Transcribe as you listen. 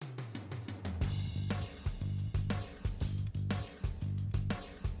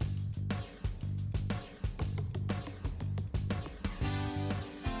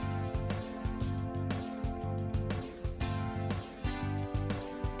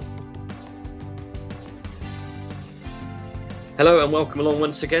Hello and welcome along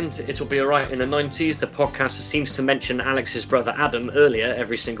once again to It'll Be Alright in the 90s, the podcast that seems to mention Alex's brother Adam earlier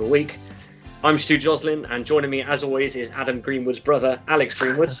every single week. I'm Stu Joslin, and joining me as always is Adam Greenwood's brother, Alex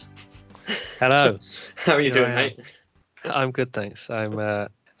Greenwood. Hello. How are you doing, mate? I'm good, thanks. I'm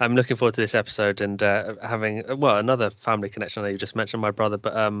looking forward to this episode and having another family connection. I know you just mentioned my brother,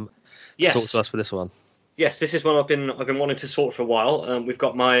 but yes. Talk to us for this one. Yes, this is one I've been wanting to sort for a while. We've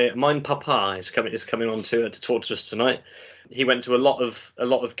got mine papa is coming on to talk to us tonight. He went to a lot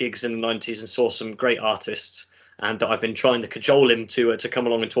of gigs in the 90s and saw some great artists, and I've been trying to cajole him to come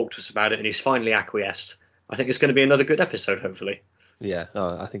along and talk to us about it, and he's finally acquiesced. I think it's going to be another good episode, hopefully. Yeah,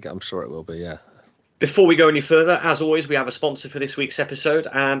 I'm sure it will be. Yeah. Before we go any further, as always, we have a sponsor for this week's episode,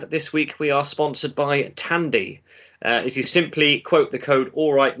 and this week we are sponsored by Tandy. If you simply quote the code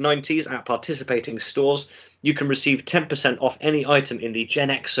ALLRIGHT90s at participating stores, you can receive 10% off any item in the Gen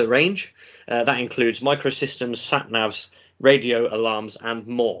Xer range. That includes microsystems, sat-navs, radio alarms, and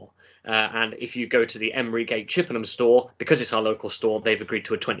more. And if you go to the Emery Gate Chippenham store, because it's our local store, they've agreed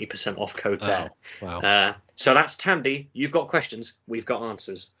to a 20% off code there. Wow. So that's Tandy. You've got questions, we've got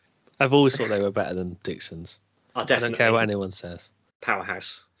answers. I've always thought they were better than Dixon's. I don't care what anyone says.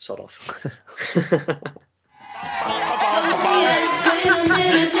 Powerhouse, sod off.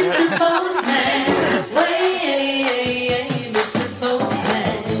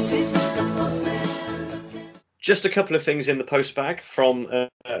 Just a couple of things in the post bag from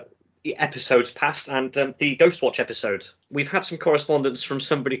episodes past and the Ghostwatch episode. We've had some correspondence from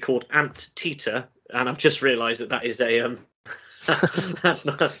somebody called Ant Tita, and I've just realised that is a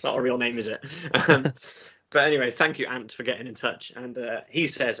that's not a real name, is it? But anyway, thank you, Ant, for getting in touch. And he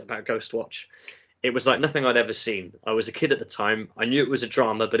says about Ghostwatch, it was like nothing I'd ever seen. I was a kid at the time. I knew it was a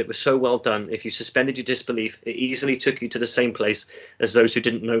drama, but it was so well done. If you suspended your disbelief, it easily took you to the same place as those who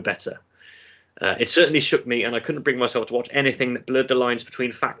didn't know better. It certainly shook me, and I couldn't bring myself to watch anything that blurred the lines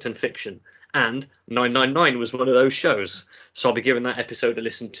between fact and fiction. And 999 was one of those shows, so I'll be giving that episode a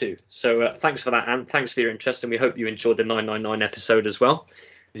listen too. So thanks for that, Ant. Thanks for your interest, and we hope you enjoyed the 999 episode as well.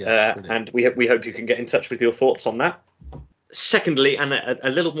 Yeah, and we hope you can get in touch with your thoughts on that. Secondly, and a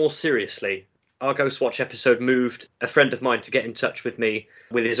little more seriously, our Ghostwatch episode moved a friend of mine to get in touch with me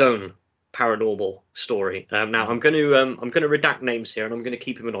with his own paranormal story. Now I'm going to redact names here, and I'm going to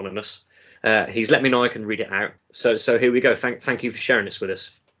keep him anonymous. He's let me know I can read it out. So here we go. Thank you for sharing this with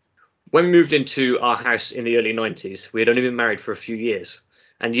us. When we moved into our house in the early 90s, we had only been married for a few years.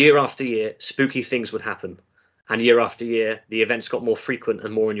 And year after year, spooky things would happen. And year after year, the events got more frequent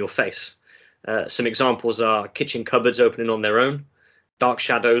and more in your face. Some examples are kitchen cupboards opening on their own, dark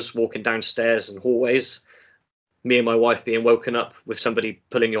shadows walking downstairs and hallways, me and my wife being woken up with somebody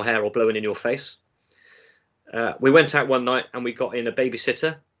pulling your hair or blowing in your face. We went out one night and we got in a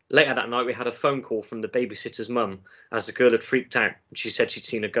babysitter. Later that night, we had a phone call from the babysitter's mum as the girl had freaked out and she said she'd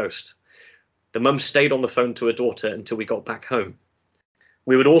seen a ghost. The mum stayed on the phone to her daughter until we got back home.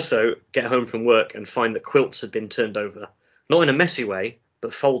 We would also get home from work and find that quilts had been turned over, not in a messy way,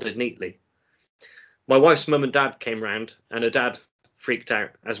 but folded neatly. My wife's mum and dad came round, and her dad freaked out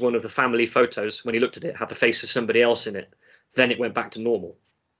as one of the family photos, when he looked at it, had the face of somebody else in it. Then it went back to normal.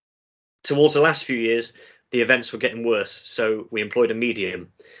 Towards the last few years, the events were getting worse, so we employed a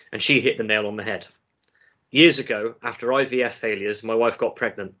medium, and she hit the nail on the head. Years ago, after IVF failures, my wife got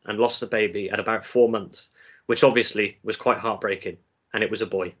pregnant and lost the baby at about 4 months, which obviously was quite heartbreaking, and it was a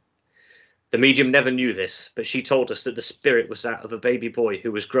boy. The medium never knew this, but she told us that the spirit was that of a baby boy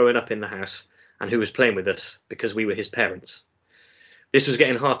who was growing up in the house and who was playing with us because we were his parents. This was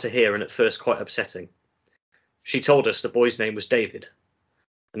getting hard to hear and at first quite upsetting. She told us the boy's name was David,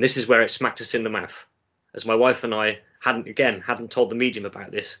 and this is where it smacked us in the mouth, as my wife and I hadn't told the medium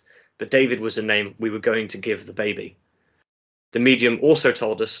about this, but David was the name we were going to give the baby. The medium also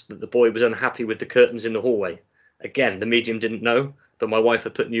told us that the boy was unhappy with the curtains in the hallway. Again, the medium didn't know, but my wife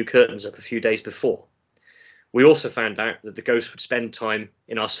had put new curtains up a few days before. We also found out that the ghost would spend time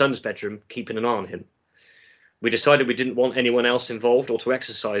in our son's bedroom keeping an eye on him. We decided we didn't want anyone else involved or to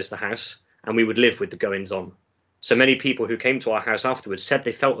exercise the house, and we would live with the goings-on. So many people who came to our house afterwards said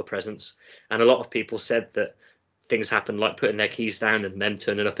they felt a presence, and a lot of people said that things happened like putting their keys down and then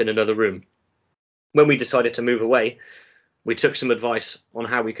turning up in another room. When we decided to move away, we took some advice on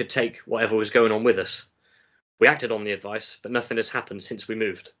how we could take whatever was going on with us. We acted on the advice, but nothing has happened since we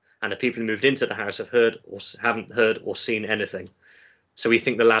moved, and the people who moved into the house haven't heard or seen anything. So we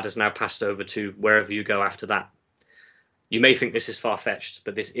think the ladder's now passed over to wherever you go after that. You may think this is far-fetched,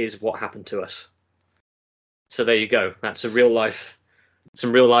 but this is what happened to us. So there you go. That's a real-life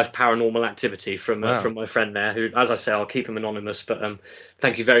some real life paranormal activity from Wow. from my friend there, who, as I say, I'll keep him anonymous. But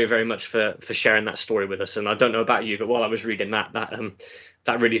thank you very, very much for sharing that story with us. And I don't know about you, but while I was reading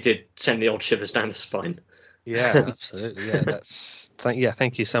that really did send the old shivers down the spine. Yeah, absolutely. Yeah,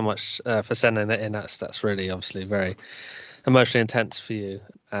 thank you so much for sending that in. That's really obviously very emotionally intense for you,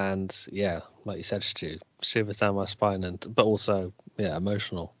 and yeah, like you said, Stu, shivers down my spine, but also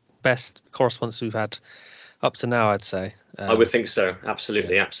emotional. Best correspondence we've had up to now, I'd say. I would think so.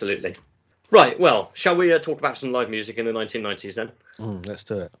 Absolutely, absolutely. Right. Well, shall we talk about some live music in the 1990s then? Let's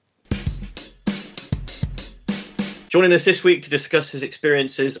do it. Joining us this week to discuss his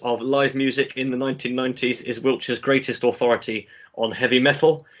experiences of live music in the 1990s is Wiltshire's greatest authority on heavy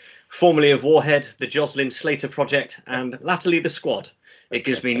metal, formerly of Warhead, the Joslin Slater Project, and latterly the Squad. It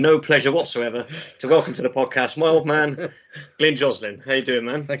gives me no pleasure whatsoever to welcome to the podcast my old man, Glyn Joslin. How you doing,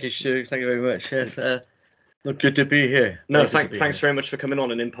 man? Thank you, Stu. Thank you very much. Yes, good to be here. No, thanks very much for coming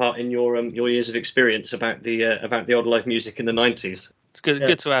on and imparting your years of experience about the old live music in the 90s. It's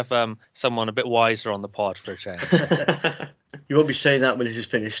good to have someone a bit wiser on the pod for a change. You won't be saying that when this is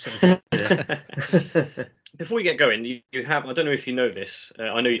finished. Before we get going, you have, I don't know if you know this,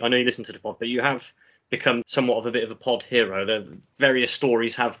 I know you listen to the pod, but you have become somewhat of a bit of a pod hero. The various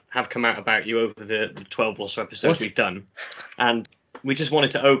stories have come out about you over the 12 or so episodes we've done, and we just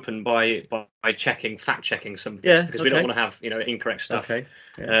wanted to open by fact checking some of this, because we don't want to have incorrect stuff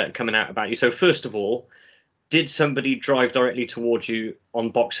coming out about you. So first of all, did somebody drive directly towards you on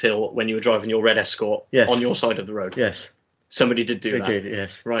Box Hill when you were driving your red Escort on your side of the road? Yes. Somebody did do that? They did,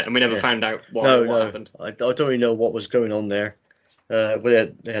 yes. Right, and we never found out what happened? I don't really know what was going on there.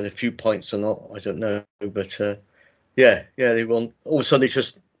 Whether they had a few pints or not, I don't know. But, they were on. All of a sudden, they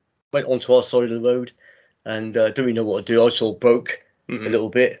just went onto our side of the road and don't really know what to do. I sort of broke a little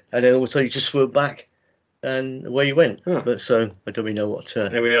bit, and then all of a sudden, he just swerved back and away you went. Huh. But so, I don't really know what...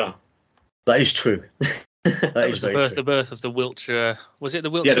 there we are. That is true. That was the birth of the Wiltshire. Was it the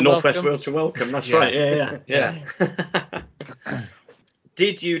Wiltshire? Yeah, the Northwest Welcome? Wiltshire Welcome. That's right. Yeah.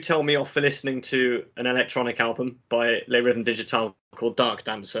 Did you tell me off for listening to an electronic album by Le Rhythm Digital called Dark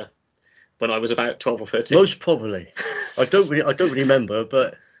Dancer when I was about 12 or 13? Most probably. I don't remember,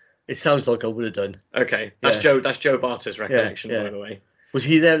 but it sounds like I would have done. Okay, that's Joe Barter's recollection, by the way. Was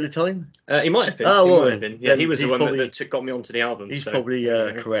he there at the time? He might have been. Oh, he might have been. Yeah, he was the one that got me onto the album. He's probably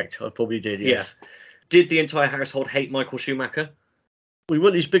correct. I probably did. Yes. Yeah. Did the entire household hate Michael Schumacher? We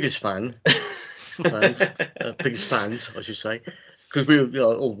weren't his biggest fans, I should say, because we were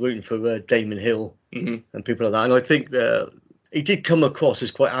all rooting for Damon Hill and people like that. And I think he did come across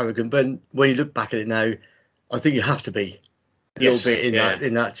as quite arrogant, but when you look back at it now, I think you have to be a little bit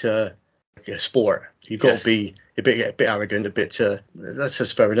in that sport. You've got to be a bit arrogant, a bit. That's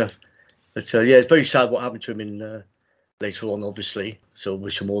just fair enough. But it's very sad what happened to him in. Later on, obviously, so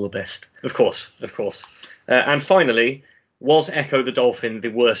wish him all the best. Of course. And finally, was Echo the Dolphin the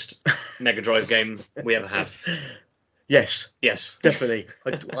worst Mega Drive game we ever had? Yes, definitely.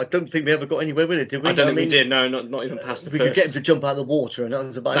 I don't think we ever got anywhere with it, did we? I don't think we did. No, not even past the first. We could get him to jump out of the water, and that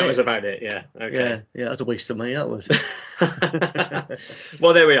was about it. That was about it. Yeah. Okay. Yeah. That's a waste of money. That was.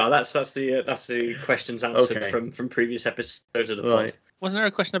 Well, there we are. That's the questions answered from previous episodes of the pod. Wasn't there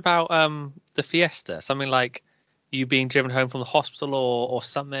a question about the Fiesta? Something like you being driven home from the hospital or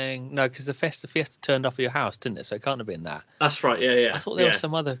something? No, because the Fiesta turned off at your house, didn't it? So it can't have been that. That's right, yeah. I thought there was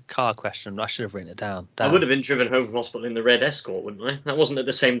some other car question. I should have written it down. I would have been driven home from hospital in the red Escort, wouldn't I? That wasn't at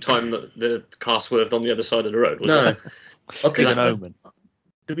the same time that the car swerved on the other side of the road, was it? Okay. It's an omen.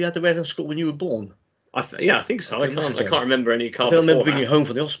 Did we have the red Escort when you were born? I think so. I can't remember any car. I remember bringing you home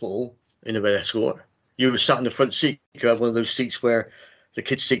from the hospital in the red Escort. You were sat in the front seat. You had one of those seats where the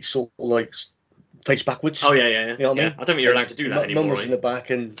kids' seats sort of like face backwards. Oh yeah. You know what I mean? I don't think you're allowed to do that anymore. Mum was in the back,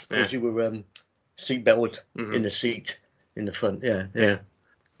 and because you were seat belted in the seat in the front. Yeah.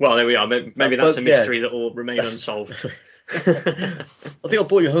 Well, there we are. Maybe that's a mystery that will remain unsolved. I think I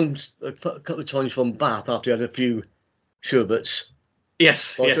brought you home a couple of times from Bath after you had a few sherbets.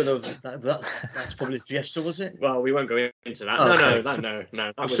 Yes. I don't know. That's probably Fiesta, was it? Well, we won't go into that.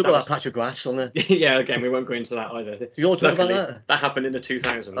 No. I've still got that patch of grass on there. Yeah, again, we won't go into that either. You want to talk about that? That happened in the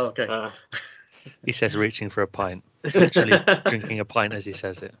 2000s. Oh, okay. He says reaching for a pint. Literally drinking a pint as he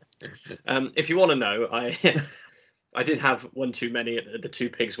says it. If you want to know, I did have one too many at the Two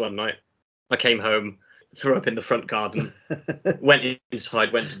Pigs one night. I came home, threw up in the front garden, went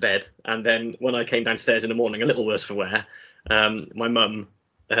inside, went to bed, and then when I came downstairs in the morning, a little worse for wear, my mum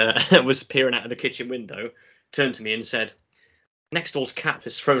was peering out of the kitchen window, turned to me and said, "Next door's cat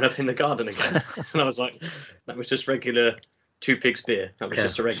has thrown up in the garden again." And I was like, that was just regular Two Pigs beer. That was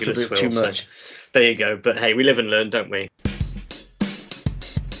just a regular swill. Too much. So there you go. But hey, we live and learn, don't we?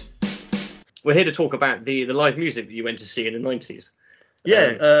 we're here to talk about the live music that you went to see in the 90s.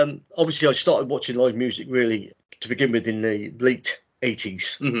 Yeah, obviously I started watching live music really to begin with in the late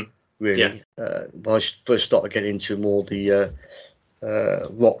 80s, really. Yeah. When I first started getting into more the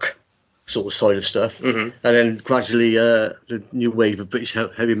rock sort of side of stuff. And then gradually the new wave of British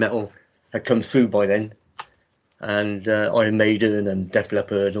heavy metal had come through by then. And Iron Maiden and Def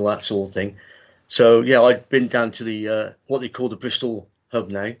Leppard and all that sort of thing. So, yeah, I'd been down to the what they call the Bristol hub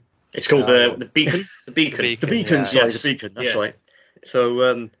now. It's called the Beacon? The Beacon. The Beacon, sorry, the Beacon, that's right.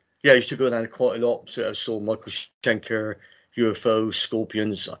 So, yeah, I used to go down quite a lot. So I saw Michael Schenker, UFO,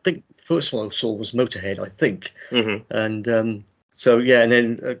 Scorpions. I think the first one I saw was Motorhead, I think. And so, yeah, and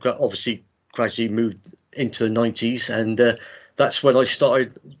then obviously gradually moved into the 90s. And that's when I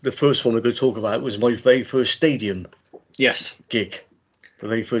started. The first one we're going to talk about was my very first stadium gig. The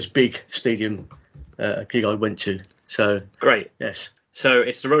very first big stadium gig I went to. So great. Yes. So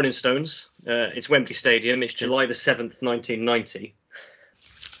it's the Rolling Stones. It's Wembley Stadium. It's July the 7th, 1990.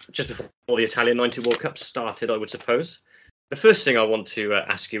 Just before the Italian 90 World Cup started, I would suppose. The first thing I want to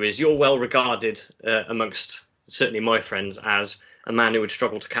ask you is, you're well regarded amongst certainly my friends as a man who would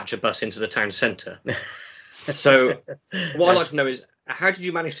struggle to catch a bus into the town centre. So what I'd like to know is, how did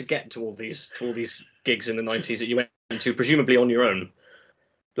you manage to get to all these gigs in the 90s that you went to, presumably on your own?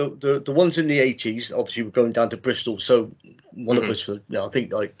 The ones in the 80s, obviously, were going down to Bristol. So one of us, I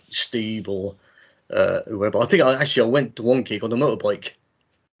think like Steve or whoever. I think I went to one gig on a motorbike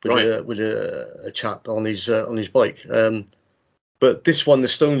with a chap on his bike. But this one, the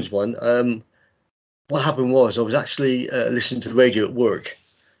Stones one, what happened was I was actually listening to the radio at work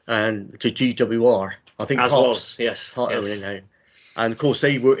and to GWR. I think As was, yes. Now. And of course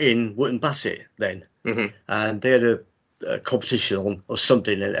they were in Wootton Bassett then, and they had a competition on or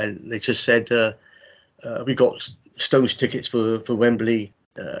something, and they just said we got Stones tickets for Wembley.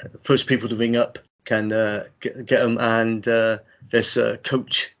 First people to ring up can get them, and there's a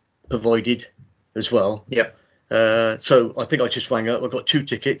coach provided as well. Yep. So I think I just rang up. I got 2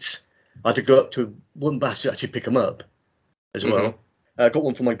 tickets. I had to go up to Wootton Bassett to actually pick them up as well. I got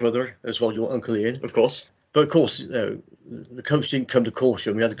one for my brother as well, your Uncle Ian. Of course. But of course, the coach didn't come to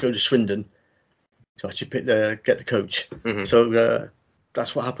Corsham. We had to go to Swindon to actually get the coach. So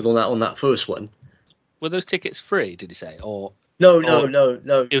that's what happened on that first one. Were those tickets free, did you say? Or No.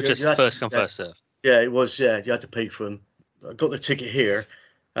 It was just first come, first serve. Yeah, it was. Yeah, you had to pay for them. I got the ticket here,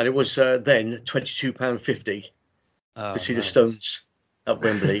 and it was then £22.50 to see the Stones at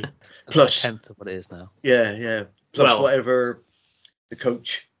Wembley. Plus a tenth of what it is now. Yeah. Plus whatever the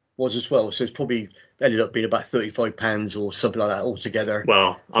coach was as well. So it's probably ended up being about £35 or something like that altogether.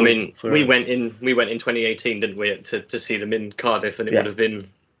 Well, I mean, we went in 2018, didn't we, to see them in Cardiff, and it would have been, I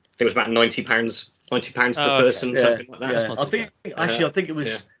think it was about £90 per person, something like that. Yeah. I think it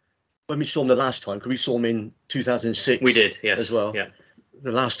was when we saw them the last time, because we saw them in 2006. We did, yes, as well. Yeah.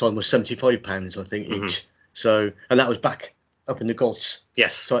 The last time was £75, I think, each. So, and that was back up in the gods.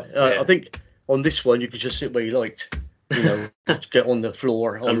 Yes. So I think on this one you could just sit where you liked. Get on the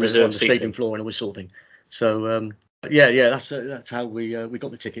floor, on the stadium floor, and all this sort of thing. So that's how we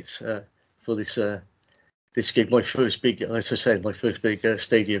got the tickets for this gig. My first big, as I said,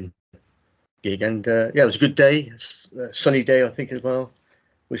 stadium gig, and it was a good day, sunny day, I think as well,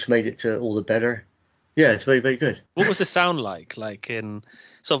 which made it all the better. Yeah, it's very, very good. What was the sound like in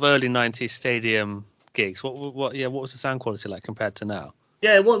sort of early 90s stadium gigs? What was the sound quality like compared to now?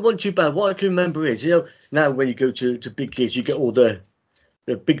 Yeah, it wasn't too bad. What I can remember is, now when you go to big gigs, you get all the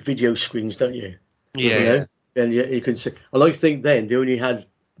big video screens, don't you? Yeah. And you can see. And I think then they only had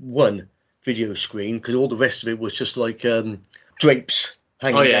one video screen, because all the rest of it was just like drapes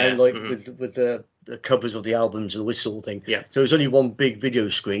hanging down, like with the covers of the albums and all this sort of thing. Yeah. So it was only one big video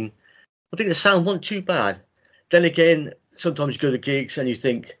screen. I think the sound wasn't too bad. Then again, sometimes you go to gigs and you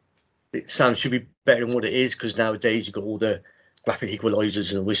think the sound should be better than what it is, because nowadays you've got all the graphic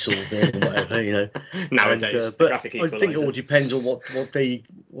equalizers and whistles and whatever, Nowadays, but graphic I think it all depends on what day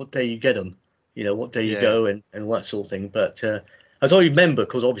you get them, what day you go and that sort of thing. But as I remember,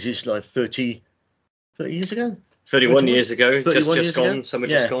 because obviously it's like 30 years ago. 31 years ago, 31 just gone, ago? Summer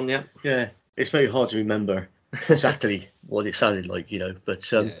just gone, yeah. Yeah, it's very hard to remember exactly what it sounded like,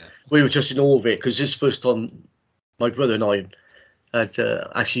 but we were just in awe of it, because this first time my brother and I had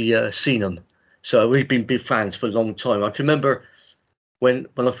actually seen them. So we've been big fans for a long time. I can remember when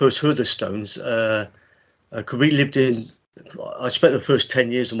I first heard the Stones, because I spent the first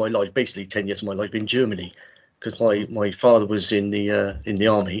 10 years of my life, basically 10 years of my life in Germany, because my father was in the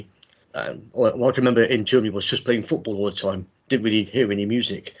army. What I can remember in Germany was just playing football all the time. Didn't really hear any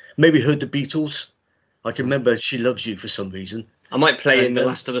music. Maybe heard the Beatles. I can remember She Loves You for some reason. I might play in the And,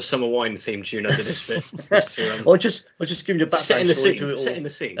 Last of the Summer Wine theme tune under this bit. Just to, I'll just give you the set background in the story scene. to it all. Set in the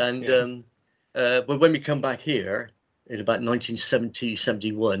scene. And but when we come back here in about 1970,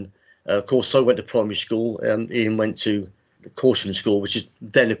 71, of course I went to primary school. Ian went to the Caution School, which is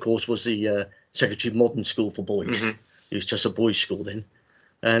then of course was the Secretary Modern School for boys. Mm-hmm. It was just a boys' school then.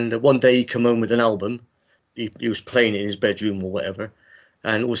 And one day he came home with an album. He was playing it in his bedroom or whatever,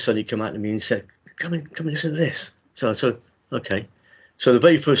 and all of a sudden he come out to me and said, "Come and listen to this." So okay. So the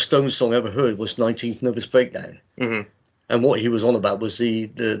very first Stones song I ever heard was 19th Nervous Breakdown. Mm-hmm. And what he was on about was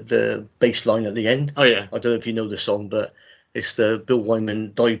the bass line at the end. Oh yeah. I don't know if you know the song, but it's the Bill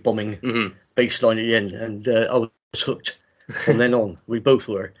Wyman dive bombing bass line at the end, and I was hooked from then on. We both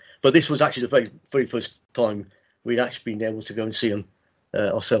were. But this was actually the very, very first time we'd actually been able to go and see him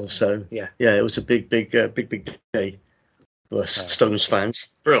ourselves. So yeah, it was a big day for us Stones fans.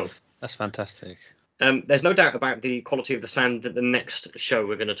 Brilliant. That's fantastic. There's no doubt about the quality of the sound that the next show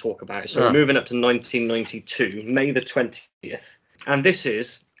we're going to talk about. So we're moving up to 1992, May the 20th. And this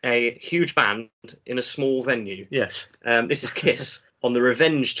is a huge band in a small venue. Yes. This is Kiss on the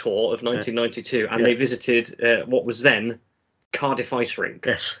Revenge Tour of 1992. And they visited what was then Cardiff Ice Rink.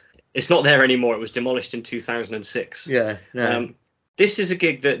 Yes. It's not there anymore. It was demolished in 2006. Yeah. This is a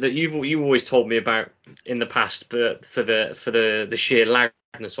gig that you've always told me about in the past, but for the sheer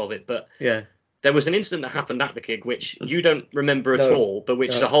loudness of it. But yeah. There was an incident that happened at the gig which you don't remember at all, but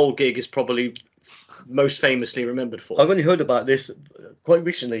which the whole gig is probably most famously remembered for. I've only heard about this quite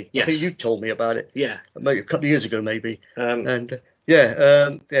recently. Yes. I think you told me about it. Yeah. Maybe a couple of years ago, maybe.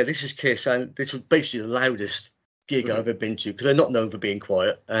 This is Kiss, and this was basically the loudest gig I've ever been to, because they're not known for being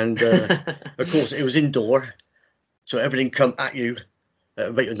quiet. And of course, it was indoor, so everything come at you at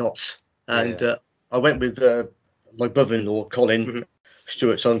a rate of knots. And I went with my brother-in-law, Colin,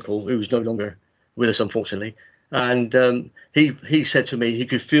 Stuart's uncle, who's no longer with us, unfortunately, and he said to me he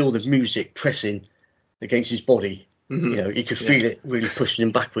could feel the music pressing against his body. You know, he could feel it really pushing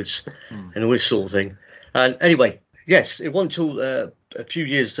him backwards and all this sort of thing. And anyway, yes, it wasn't until a few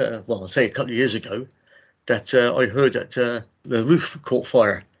years, I'll say a couple of years ago, that I heard that the roof caught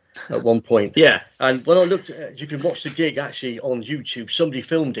fire at one point. Yeah. And when I looked, you can watch the gig actually on YouTube. Somebody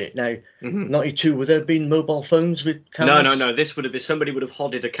filmed it. Now, 92, would there have been mobile phones with cameras? No. This would have been, somebody would have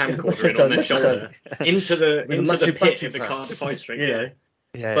hodded a camcorder in on their shoulder into the pit of the Cardiff Ice Rink.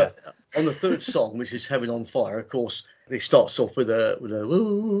 Yeah. But on the third song, which is Heaven on Fire, of course, it starts off with a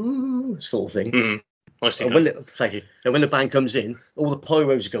woo sort of thing. And when the band comes in, all the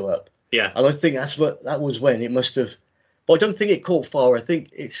pyros go up. Yeah. And I think that was when it must have. But I don't think it caught fire. I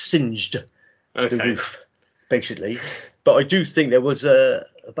think it singed the roof, basically. But I do think there was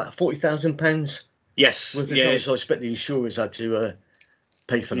about £40,000. Yes. So I expect the insurers had to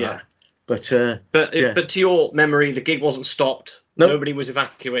pay for that. But to your memory, the gig wasn't stopped. Nope. Nobody was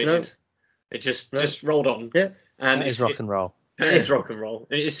evacuated. No. It just rolled on. Yeah. And it's rock and roll. It is rock and roll.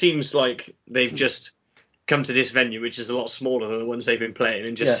 It seems like they've just come to this venue, which is a lot smaller than the ones they've been playing,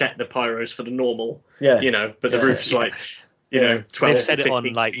 and just set the pyros for the normal. Yeah. But the roof's like, 12. They've set it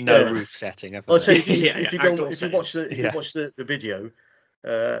on like no roof setting. I'll say if you watch the video,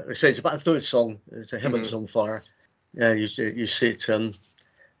 they say it's about the third song. It's a Heaven's on Fire. Yeah, you see it. You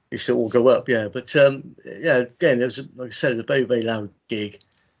see it all go up. Yeah, but again, it was, like I said, a very, very loud gig,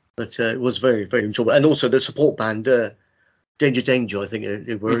 but it was very, very enjoyable. And also the support band, Danger, I think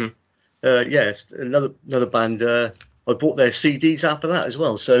they were. Yes, another band. I bought their CDs after that as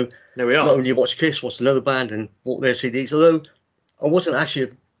well. So there we are. Not only watched Kiss, watched another band and bought their CDs. Although I wasn't actually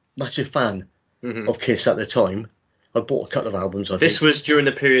a massive fan of Kiss at the time. I bought a couple of albums. This was during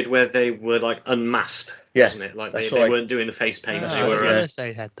the period where they were like unmasked, wasn't it? Like they weren't doing the face paint. They were.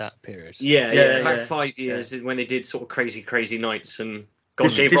 They had that period. About 5 years when they did sort of crazy nights and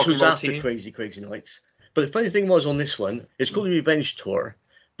this was after crazy nights. But the funny thing was on this one, it's called the Revenge Tour,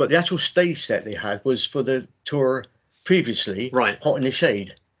 but the actual stage set they had was for the tour previously, Hot in the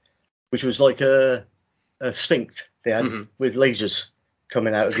Shade, which was like a Sphinx they had with lasers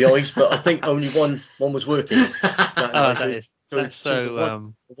coming out of the eyes, but I think only one was working. That's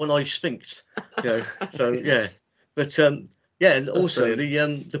so one eye Sphinx, So yeah, but and also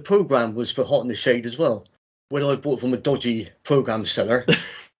the program was for Hot in the Shade as well. Whether I bought it from a dodgy program seller,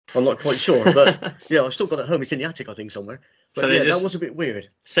 I'm not quite sure, but I've still got it at home. It's in the attic, I think, somewhere. But that was a bit weird.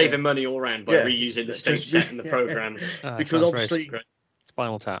 Saving money all around by reusing the stage set and the program. Because obviously,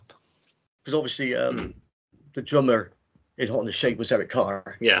 Spinal Tap. Because obviously, the drummer in Hot in the Shade was Eric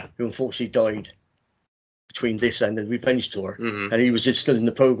Carr, who unfortunately died between this and the Revenge Tour, and he was still in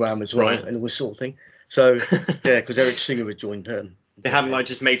the program as well, and all this sort of thing. So because Eric Singer had joined They hadn't like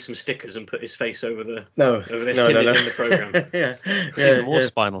just made some stickers and put his face over the No. in the program. Yeah. Even more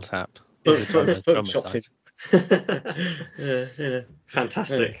Spinal Tap. Photoshopped it.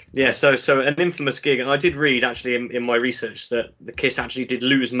 Fantastic. Yeah. So an infamous gig, and I did read actually in my research that the Kiss actually did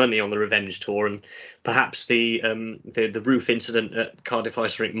lose money on the Revenge tour, and perhaps the roof incident at Cardiff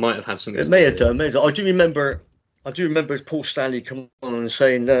Ice Rink might have had some. It may have done. I do remember Paul Stanley coming on and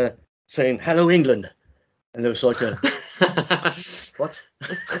saying "Hello England," and there was like a what?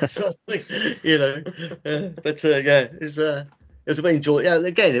 Something, but it was a very enjoyable. Yeah,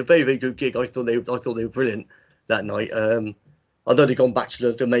 again, a very, very good gig. I thought they were brilliant that night. I know they've gone back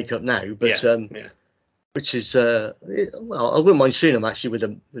to the makeup now, but which is well, I wouldn't mind seeing them actually with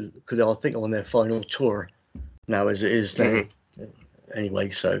them, because I think they're on their final tour now as it is now. Mm-hmm.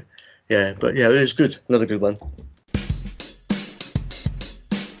 Anyway, so yeah, but yeah, it was good. Another good one.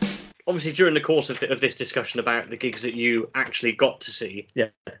 Obviously, during the course of this discussion about the gigs that you actually got to see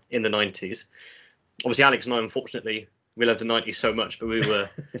in the 90s, obviously Alex and I, unfortunately, we loved the 90s so much, but we were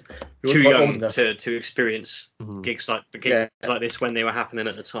too young to experience gigs like this when they were happening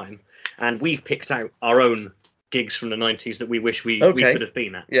at the time. And we've picked out our own gigs from the 90s that we wish we could have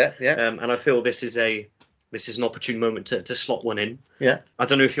been at. Yeah. And I feel this is an opportune moment to slot one in. Yeah. I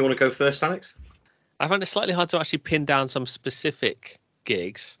don't know if you want to go first, Alex. I found it slightly hard to actually pin down some specific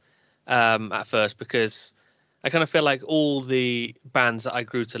gigs at first, because I kind of feel like all the bands that I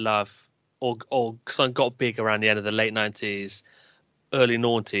grew to love or got big around the end of the late 90s, early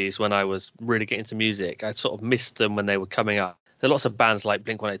noughties, when I was really getting into music, I sort of missed them when they were coming up. There are lots of bands like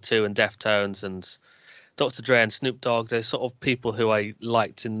Blink-182 and Deftones and Dr. Dre and Snoop Dogg. They're sort of people who I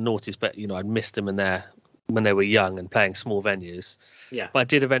liked in the noughties, but I'd missed them when they were young and playing small venues. Yeah. But I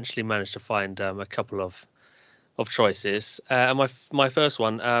did eventually manage to find a couple of choices. And my first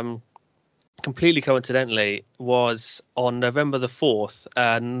one, completely coincidentally, was on November the 4th,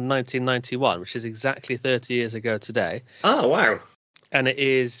 1991, which is exactly 30 years ago today. Oh, wow. And it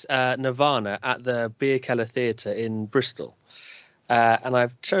is Nirvana at the Beer Keller Theatre in Bristol. And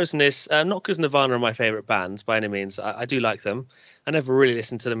I've chosen this not because Nirvana are my favourite bands by any means. I do like them. I never really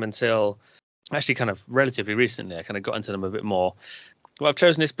listened to them until actually kind of relatively recently. I kind of got into them a bit more. Well, I've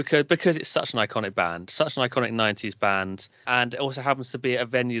chosen this because it's such an iconic band, such an iconic 90s band. And it also happens to be a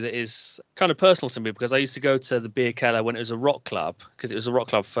venue that is kind of personal to me, because I used to go to the Beer Keller when it was a rock club, because it was a rock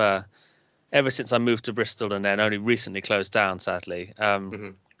club for ever since I moved to Bristol, and then only recently closed down, sadly.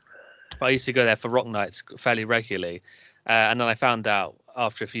 But I used to go there for rock nights fairly regularly. And then I found out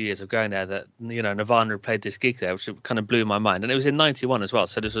after a few years of going there that, Nirvana had played this gig there, which kind of blew my mind. And it was in 91 as well.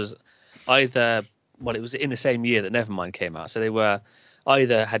 So this was it was in the same year that Nevermind came out. So they were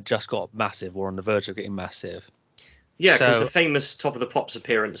either had just got massive or on the verge of getting massive. Yeah, because the famous Top of the Pops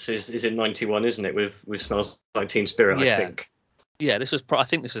appearance is in 91, isn't it? With Smells Like Teen Spirit, I think. Yeah, I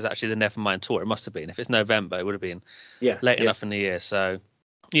think this was actually the Nevermind tour. It must have been. If it's November, it would have been late enough in the year. So,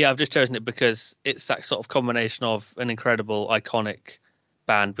 yeah, I've just chosen it because it's that sort of combination of an incredible, iconic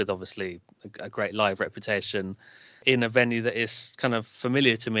band with obviously a great live reputation in a venue that is kind of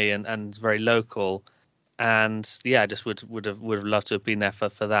familiar to me and very local. And yeah, I just would have loved to have been there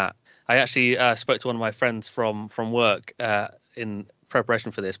for that. I actually spoke to one of my friends from work in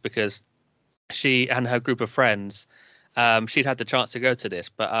preparation for this, because she and her group of friends, she'd had the chance to go to this,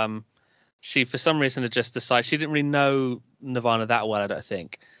 but she for some reason had just decided she didn't really know Nirvana that well, I don't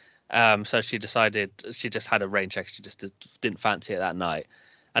think. So she decided she just had a rain check. She just didn't fancy it that night.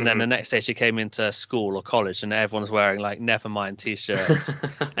 And then the next day she came into school or college and everyone's wearing like Nevermind t-shirts.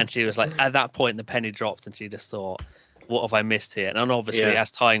 And she was like, at that point the penny dropped and she just thought, what have I missed here? And obviously as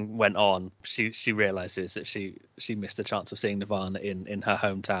time went on, she realizes that she missed the chance of seeing Nirvana in her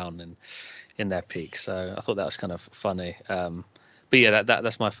hometown and in their peak. So I thought that was kind of funny. But yeah,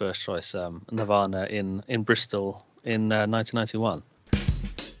 that's my first choice, Nirvana in Bristol in 1991.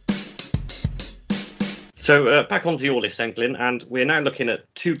 So back onto your list, Glyn, and we're now looking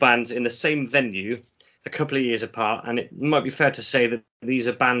at two bands in the same venue a couple of years apart, and it might be fair to say that these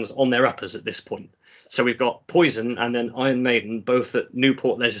are bands on their uppers at this point. So we've got Poison and then Iron Maiden, both at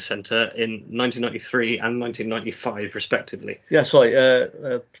Newport Leisure Centre in 1993 and 1995, respectively. Yeah,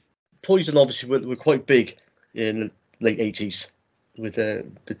 sorry. Poison obviously were quite big in the late 80s with the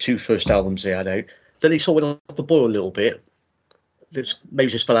two first albums they had out. Then they sort of went off the boil a little bit. Maybe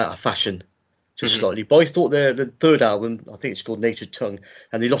just fell out of fashion. Just slightly, but I thought the third album, I think it's called Native Tongue,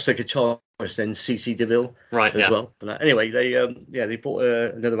 and they lost their guitarist then, C.C. DeVille, as well. But anyway, they brought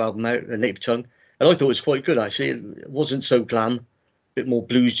another album out, Native Tongue, and I thought it was quite good actually. It wasn't so glam, a bit more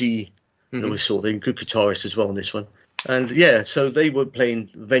bluesy, sort of thing. Good guitarist as well on this one, and yeah, so they were playing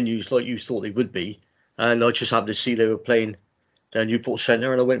venues like you thought they would be, and I just happened to see they were playing Newport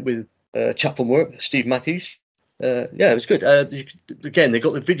Centre, and I went with a chap from work, Steve Matthews. It was good. Again, they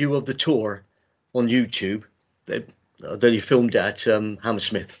got the video of the tour on YouTube. They filmed it at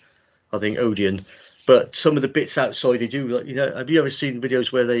Hammersmith, I think, Odeon. But some of the bits outside they do, like, have you ever seen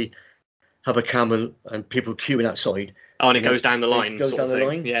videos where they have a camera and people queuing outside? Oh, and it goes down the line. Goes down the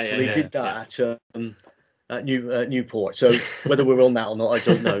line. Yeah, yeah. Well, they did that at Newport. So whether we're on that or not, I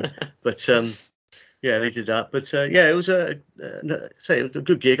don't know. But they did that. But it was a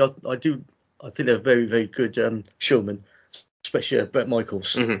good gig. I think they're very, very good showmen, especially Brett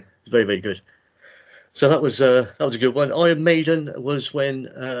Michaels. Mm-hmm. Very, very good. So that was a good one. Iron Maiden was when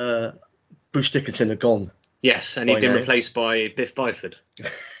Bruce Dickinson had gone. Yes, and he'd been replaced by Biff Byford.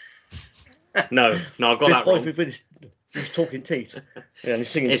 No, I've got that wrong. Biff Byford with his talking teeth. Yeah, and his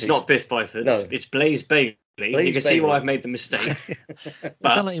singing It's teeth. not Biff Byford. No. It's Blaze Bailey. You can see why I've made the mistake. It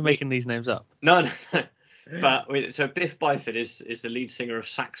sounds like you're making these names up. No. But so Biff Byford is the lead singer of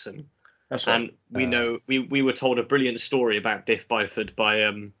Saxon. That's right. And we know we were told a brilliant story about Biff Byford by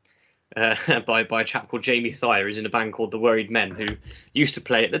a chap called Jamie Thayer, who's in a band called The Worried Men, who used to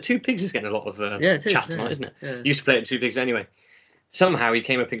play at the Two Pigs. Is getting a lot of chat tonight, isn't it? Yeah. Used to play at Two Pigs anyway. Somehow he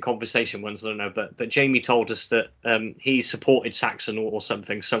came up in conversation once, I don't know, but Jamie told us that he supported Saxon or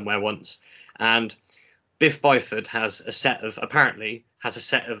something somewhere once, and Biff Byford has a set of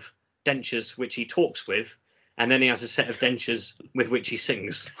dentures which he talks with, and then he has a set of dentures with which he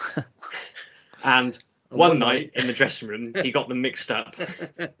sings. And one night in the dressing room, he got them mixed up,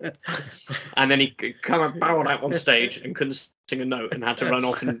 and then he kind of barreled out on stage and couldn't sing a note and had to run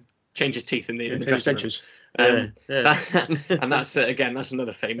off and change his teeth in the dressing room. And that's again, that's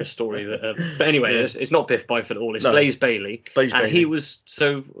another famous story. But anyway, it's not Biff Byford at all. It's Blaze Bailey. He was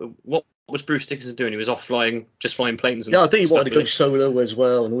what was Bruce Dickinson doing? He was off flying planes. And I think he wanted to go solo as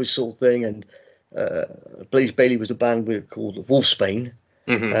well and all this sort of thing. And Blaze Bailey was a band called Wolfsbane,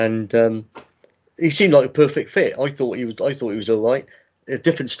 and he seemed like a perfect fit. I thought he was all right. A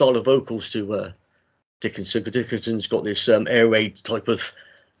different style of vocals to Dickinson, because Dickinson's got this air raid type of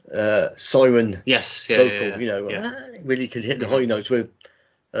siren vocal. Really could hit the high notes, where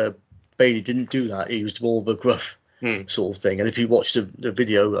Bailey didn't do that. He was more of a gruff sort of thing. And if you watch the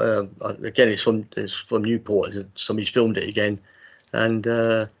video, again, it's from Newport. Somebody's filmed it again, and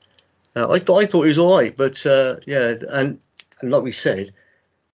I thought he was all right. But and like we said,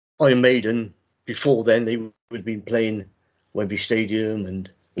 Iron Maiden, before then they would have been playing Wembley Stadium and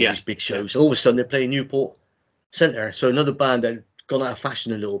all these big shows. All of a sudden they're playing Newport Centre. So another band that gone out of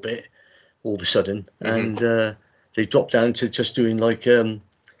fashion a little bit all of a sudden, and they dropped down to just doing like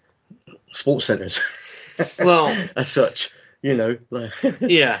sports centres. Well, as such,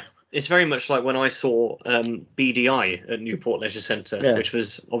 it's very much like when I saw BDI at Newport Leisure Centre, which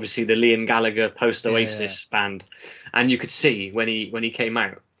was obviously the Liam Gallagher post Oasis band, and you could see when he came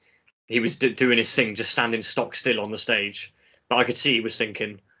out, he was doing his thing, just standing stock still on the stage, but I could see he was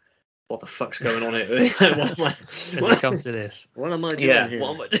thinking, what the fuck's going on here? Has it come to this? What am I doing here?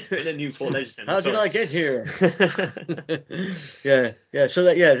 What am I doing at Newport Leisure Centre? How did I get here? So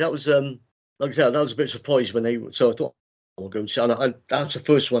that was like I said, that was a bit surprised when they. So I thought I'll go and see. And that was the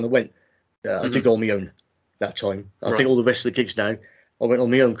first one I went. I did go on my own that time. I think all the rest of the gigs now, I went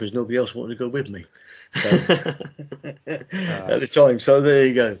on my own because nobody else wanted to go with me. So, at the time. So there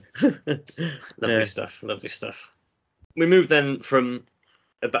you go. Lovely stuff. We moved then from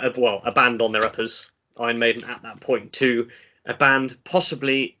a band on their uppers, Iron Maiden at that point, to a band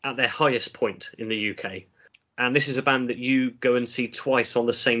possibly at their highest point in the UK. And this is a band that you go and see twice on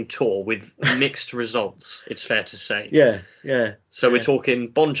the same tour with mixed results, it's fair to say. Yeah. So we're talking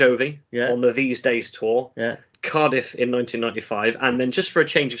Bon Jovi on the These Days tour, Cardiff in 1995, and then just for a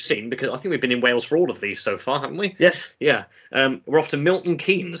change of scene, because I think we've been in Wales for all of these so far, haven't we? Yes. Yeah. We're off to Milton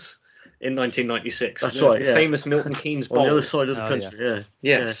Keynes in 1996. That's right, the famous Milton Keynes Bowl. On the other side of the country,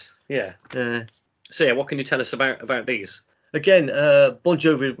 Yes. So what can you tell us about these? Again, Bon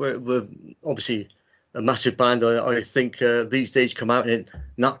Jovi were obviously a massive band. I think These Days come out and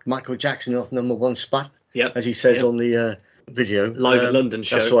knocked Michael Jackson off #1 spot, as he says on the video. Live in London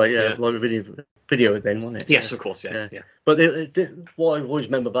show. That's right, live video then, wasn't it? Yes, of course, yeah. But what I always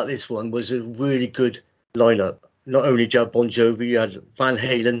remember about this one was a really good lineup. Not only did you have Bon Jovi, you had Van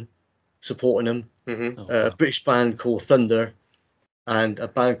Halen supporting them, a British band called Thunder, and a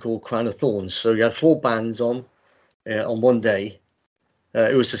band called Crown of Thorns. So you had 4 bands on one day.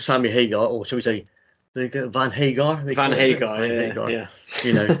 It was the Sammy Hagar, or shall we say, Van Hagar? Van Hagar.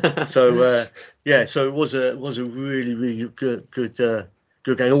 So so it was a really, really good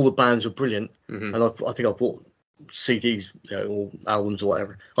game. All the bands were brilliant, and I think I bought CDs, or albums or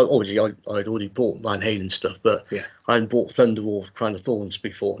whatever. Obviously, I'd already bought Van Halen stuff, but I hadn't bought Thunder or Crown of Thorns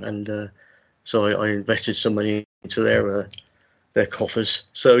before, and so I invested some money into their coffers.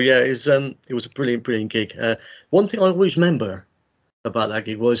 So yeah, it was a brilliant gig. One thing I always remember about that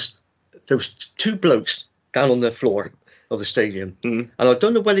gig was there was two blokes down on the floor of the stadium, and I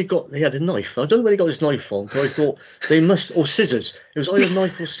don't know where he had a knife. I don't know where he got his knife from, but I thought they must, or scissors. It was either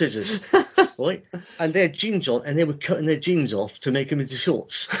knife or scissors, right? And they had jeans on, and they were cutting their jeans off to make them into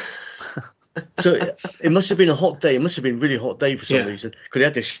shorts. So it must have been a hot day. It must have been a really hot day for some reason, because they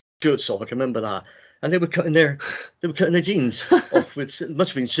had their shirts off. I can remember that. And they were cutting their jeans off with, it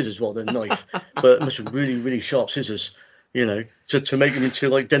must have been scissors rather than knife, but it must have been really sharp scissors, to make them into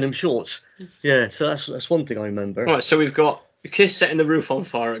like denim shorts. Yeah, so that's one thing I remember. Right, so we've got Kiss setting the roof on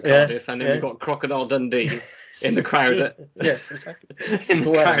fire at Cardiff, and then we've got Crocodile Dundee in the crowd exactly. in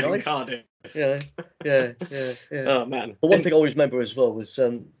the crowd in Cardiff. Yeah. Oh man. But one thing I always remember as well was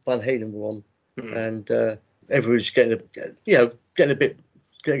Van Halen were on, and everyone was getting a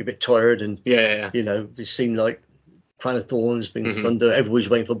bit tired, and it seemed like Crown of Thorns, being Thunder, everybody's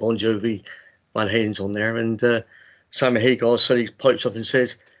waiting for Bon Jovi. Van Halen's on there, and Sammy Hagar suddenly pipes up and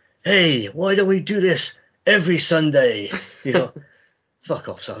says, "Hey, why don't we do this every Sunday?" You know, fuck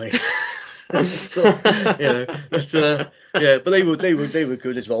off, Sammy. So, but they were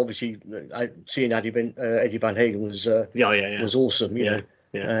good as well. Obviously, seeing Eddie Van Halen was was awesome, you know.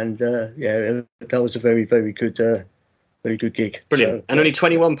 And that was a very good gig. Brilliant. So, and only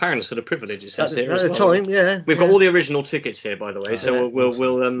 £21 for the privilege, it says here. At the time, We've got all the original tickets here, by the way, so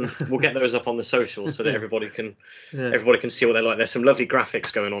we'll get those up on the socials so that everybody can see what they like. There's some lovely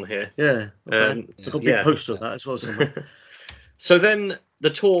graphics going on here. I've got a big poster of that as well somewhere. So then the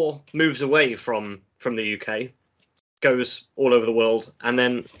tour moves away from the UK, goes all over the world, and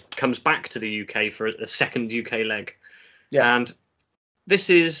then comes back to the UK for a second UK leg. Yeah. And this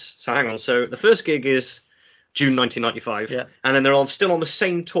is, so hang on, so the first gig is June 1995, and then they're still on the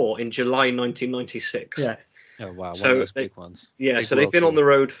same tour in July 1996. Yeah. Oh wow, so one of those big ones. Yeah, big so they've been on the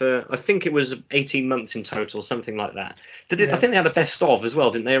road for, I think it was 18 months in total, something like that. I think they had a best of as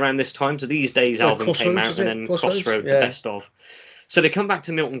well, didn't they, around this time? So These Days album came out, and then Crossroads, the best of. So they come back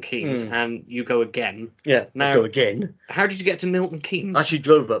to Milton Keynes, and you go again. Yeah, now, go again. How did you get to Milton Keynes? I actually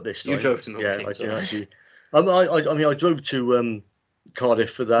drove up this time. You drove to Milton Keynes. I did actually. I drove to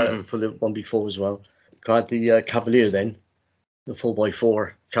Cardiff for that, for the one before as well. I had the Cavalier then, the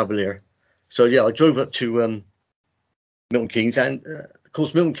 4x4 Cavalier. So yeah, I drove up to Milton Keynes, and of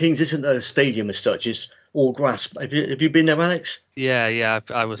course Milton Keynes isn't a stadium as such; it's all grass. Have you been there, Alex? Yeah.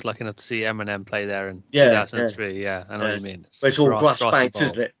 I was lucky enough to see Eminem play there in 2003. Yeah, I know what you mean. It's all grass banks,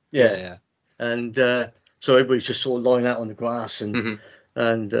 isn't it? Yeah. And so everybody's just sort of lying out on the grass, and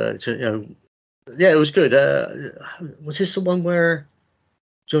it was good. Was this the one where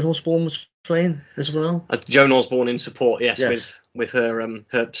Joan Osborne was playing as well? Joan Osborne in support, yes. With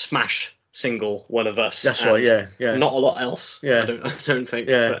her smash single "One of Us." That's right. Yeah. Not a lot else. Yeah, I don't think.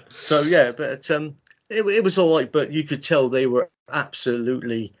 Yeah. But. So but it was all right, but you could tell they were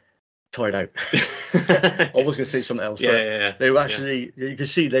absolutely tired out. I was going to say something else. They were actually. You could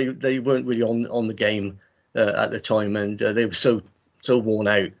see they weren't really on the game at the time, and they were so worn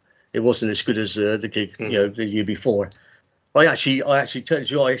out. It wasn't as good as the gig the year before. I actually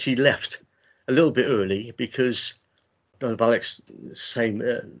left a little bit early because, Alex saying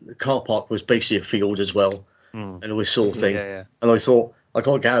the car park was basically a field as well, and all this sort of thing. And I thought I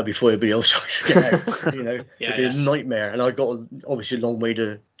can't get out before everybody else tries to get out. It'd be a nightmare, and I got obviously a long way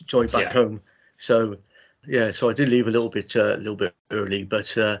to drive back home. So so I did leave a little bit early,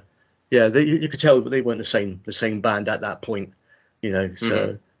 but you could tell they weren't the same band at that point.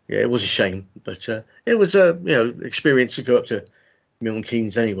 So. Yeah, it was a shame, but it was a experience to go up to Milton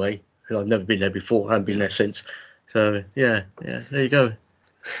Keynes anyway. I've never been there before, I haven't been there since. So there you go.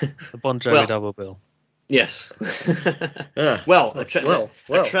 The Bon Jovi double bill. Yes. A treble.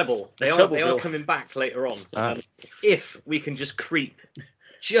 They are coming back later on. If we can just creep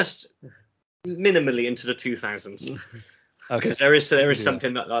just minimally into the 2000s. Because there is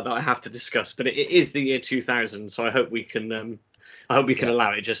something that I have to discuss, but it is the year 2000, so I hope we can.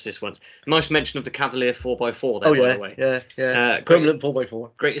 Allow it just this once. Nice mention of the Cavalier 4x4 there, by the way. Yeah. Permanent 4x4.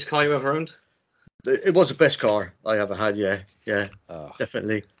 Greatest car you ever owned? It was the best car I ever had, yeah. Oh.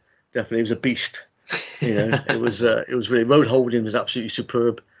 Definitely. It was a beast. It was really, road holding was absolutely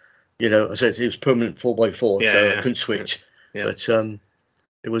superb. I said it was permanent 4x4, so I couldn't switch. Yeah. But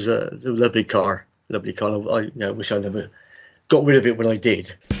it was a lovely car. I wish I never got rid of it when I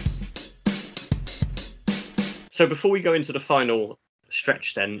did. So before we go into the final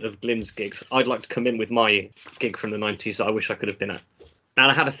stretch then of Glyn's gigs, I'd like to come in with my gig from the 90s that I wish I could have been at. And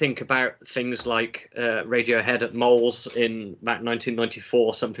I had to think about things like Radiohead at Moles in about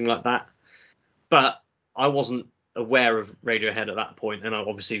 1994, something like that. But I wasn't aware of Radiohead at that point, and I'm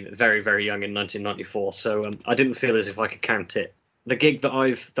obviously very, very young in 1994, so I didn't feel as if I could count it. The gig that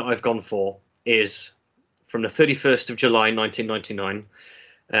I've gone for is from the 31st of July 1999.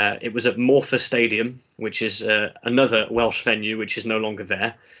 It was at Morpher Stadium, which is another Welsh venue which is no longer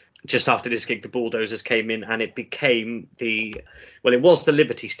there. Just after this gig, the Bulldozers came in, and it became it was the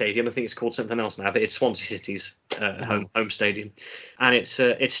Liberty Stadium. I think it's called something else now, but it's Swansea City's home stadium. And it's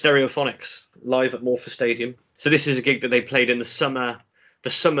Stereophonics live at Morpher Stadium. So this is a gig that they played in the summer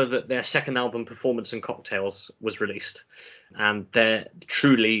that their second album, Performance and Cocktails, was released. And they're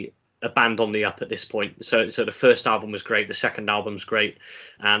truly a band on the up at this point. So the first album was great, the second album's great,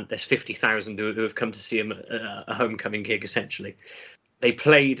 and there's 50,000 who have come to see them at a homecoming gig, essentially. They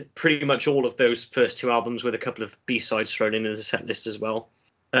played pretty much all of those first two albums with a couple of B-sides thrown in as a set list as well.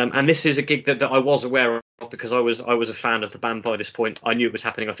 And this is a gig that I was aware of because I was a fan of the band by this point. I knew it was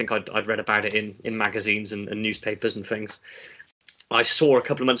happening. I think I'd read about it in magazines and newspapers and things. I saw a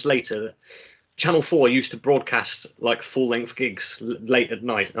couple of months later that Channel 4 used to broadcast like full-length gigs late at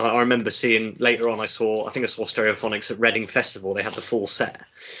night. I remember seeing later on, I saw Stereophonics at Reading Festival. They had the full set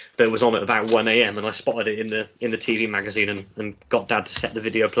that was on at about 1 a.m. and I spotted it in the TV magazine and got Dad to set the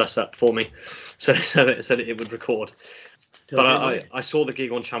Video Plus up for me so that it would record. But I saw the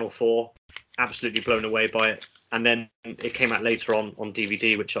gig on Channel 4, absolutely blown away by it, and then it came out later on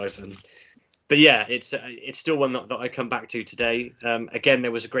DVD, which I've. But yeah, it's still one that I come back to today. Again,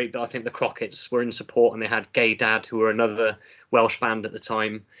 there was a great bit. I think the Crockett's were in support, and they had Gay Dad, who were another Welsh band at the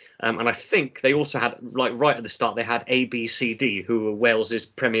time. And I think they also had, like right at the start, they had ABCD, who were Wales's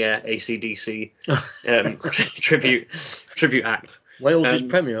premier AC/DC tribute act. Wales's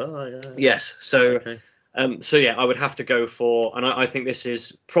premier. Oh, yeah. Yes. So. Okay. So yeah, I would have to go for, and I think this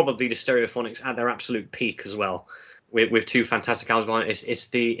is probably the Stereophonics at their absolute peak as well. With two fantastic albums. It's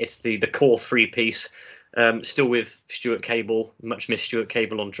the core three piece, still with Stuart Cable, much missed Stuart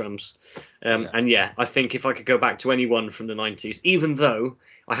Cable on drums. And yeah, I think if I could go back to anyone from the 90s, even though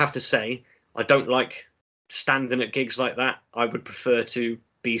I have to say I don't like standing at gigs like that, I would prefer to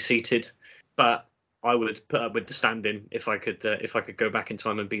be seated, but I would put up with the standing if I could go back in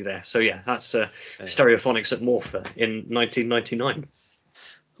time and be there. So yeah, that's Stereophonics at Morpher in 1999.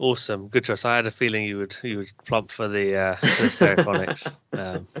 Awesome, good choice. I had a feeling you would plump for the Stereophonics.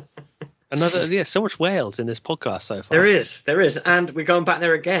 So much Wales in this podcast so far. There is, and we're going back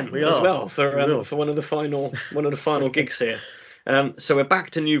there again as well for one of the final gigs here. So we're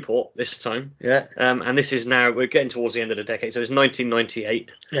back to Newport this time. Yeah. And this is now, we're getting towards the end of the decade. So it's 1998.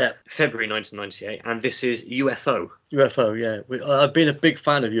 Yeah. February 1998, and this is UFO. UFO, yeah. I've been a big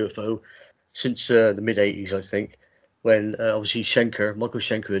fan of UFO since the mid '80s, I think. When obviously Michael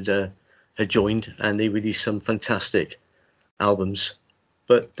Schenker had joined, and they released some fantastic albums.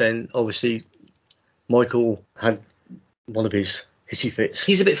 But then obviously Michael had one of his hissy fits.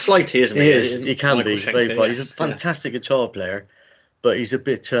 He's a bit flighty, isn't he? He can Michael be Schenker, very flighty. Yes. He's a fantastic guitar player, but he's a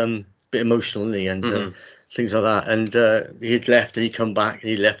bit emotional, isn't he? And things like that. And he had left, and he'd come back, and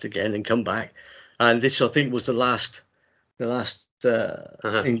he left again, and come back. And this, I think, was the last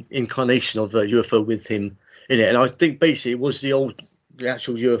incarnation of UFO with him in it. And I think basically it was the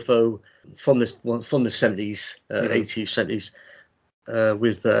actual UFO from the 70s, 80s, 70s,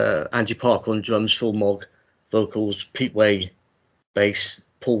 with Andy Parker on drums, Phil Mogg vocals, Pete Way bass,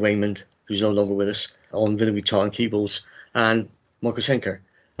 Paul Raymond, who's no longer with us, on rhythm guitar and keyboards, and Michael Schenker.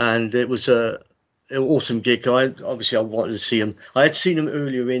 And it was an awesome gig. I wanted to see him. I had seen him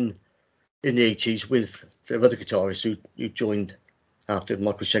earlier in the 80s with the other guitarist who joined after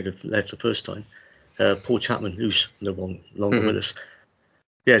Michael Schenker left the first time. Paul Chapman, who's no longer with us.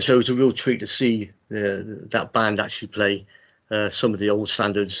 Yeah, so it was a real treat to see that band actually play some of the old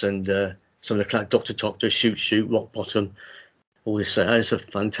standards and some of the Dr. Doctor, Shoot Shoot, Rock Bottom, all this. It's a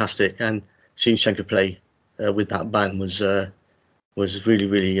fantastic, and seeing Schenker play with that band was really,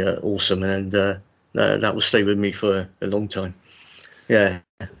 really awesome, and that will stay with me for a long time. Yeah.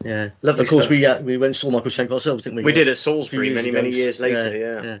 Lovely. Of course, stuff. we went and saw Michael Schenker ourselves, didn't we? We did at Salisbury many years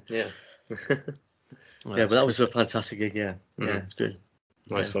later. Yeah. But that was a fantastic gig. Yeah, it's good.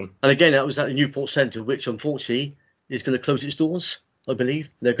 Nice one. And again, that was at the Newport Centre, which unfortunately is going to close its doors. I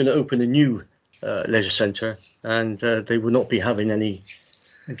believe they're going to open a new leisure centre, and they will not be having any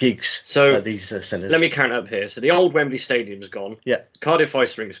gigs at these centres. Let me count up here. So the old Wembley Stadium's gone. Yeah. Cardiff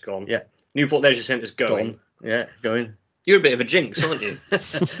Ice Rink's gone. Yeah. Newport Leisure Centre's going. Yeah, going. You're a bit of a jinx, aren't you?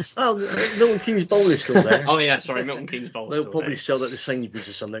 Oh, Milton Keynes Bowl is still there. Oh yeah, sorry, Milton Keynes Bowl. They'll probably sell that to Sainsbury's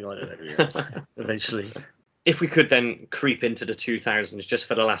or something, I don't know. Yeah, eventually. If we could then creep into the 2000s just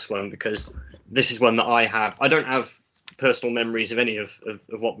for the last one, because this is one that I don't have personal memories of any of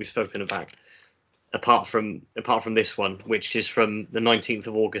what we've spoken about, apart from this one, which is from the 19th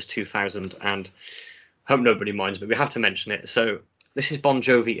of August 2000, and hope nobody minds, but we have to mention it. So this is Bon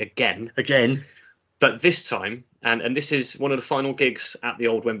Jovi again, but this time, and this is one of the final gigs at the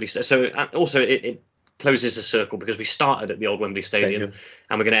old Wembley. So also it closes the circle because we started at the old Wembley Stadium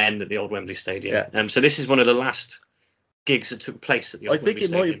and we're going to end at the old Wembley Stadium. Yeah. So this is one of the last gigs that took place at the old Wembley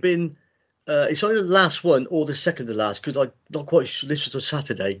Stadium. I think it might have been. It's either the last one or the second to last, because I'm not quite sure. This was a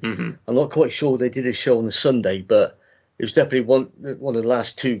Saturday. Mm-hmm. I'm not quite sure they did a show on a Sunday, but it was definitely one of the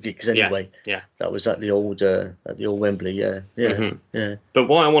last two gigs anyway. Yeah. That was at the old Wembley. Yeah. Mm-hmm. Yeah. But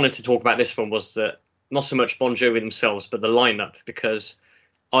why I wanted to talk about this one was that not so much Bon Jovi themselves, but the lineup, because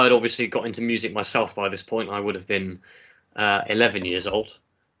I had obviously got into music myself by this point. I would have been 11 years old,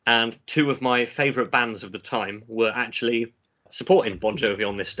 and two of my favourite bands of the time were actually supporting Bon Jovi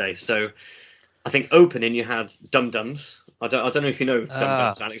on this day. So I think opening you had Dum Dums. I don't know if you know Dum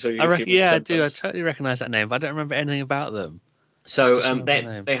Dums, Alex. I do. I totally recognise that name, but I don't remember anything about them. So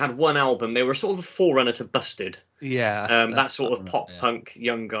they had one album. They were sort of a forerunner to Busted. Yeah. That sort of pop punk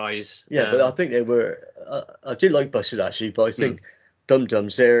young guys. Yeah, but I think they were. I did like Busted actually, but I think Dum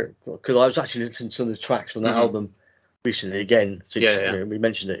Dums there, because I was actually listening to some of the tracks on that album recently again. Since we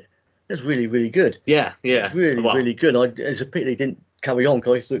mentioned it. It's really, really good. Yeah. Really good. It's a pity they didn't carry on,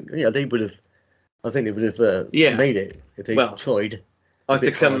 because they would have. I think they would have made it if they tried. But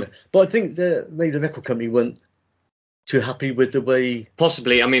I think maybe the record company weren't too happy with the way.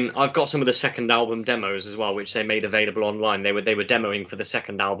 Possibly. I mean, I've got some of the second album demos as well, which they made available online. They were demoing for the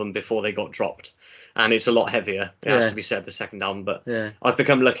second album before they got dropped, and it's a lot heavier. It has to be said, the second album. But I've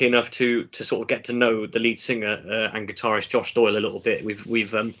become lucky enough to sort of get to know the lead singer and guitarist Josh Doyle a little bit.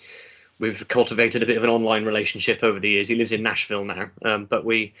 We've cultivated a bit of an online relationship over the years. He lives in Nashville now, but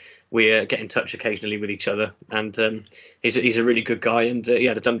we get in touch occasionally with each other, and he's a really good guy. And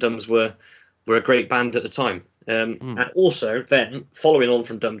the Dum Dums were a great band at the time. And also then, following on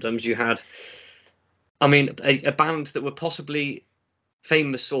from Dum Dums, you had, a band that were possibly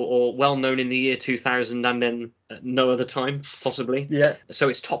famous or well known in the year 2000, and then at no other time possibly. Yeah. So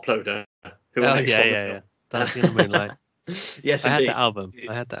it's Top Loader. Dancing in the Moonlight. Yes, I indeed.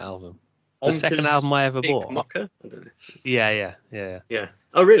 I had that album. The second album I ever bought. Mocker? I don't know. Yeah.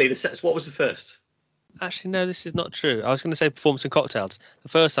 Oh, really? What was the first? Actually, no, this is not true. I was going to say Performance and Cocktails. The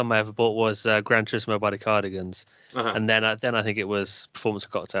first time I ever bought was Gran Turismo by the Cardigans, and then I think it was Performance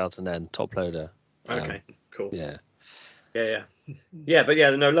and Cocktails, and then Top Loader. Okay, cool. Yeah. But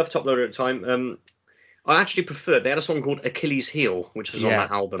love Top Loader at the time. I actually preferred. They had a song called Achilles Heel, which was on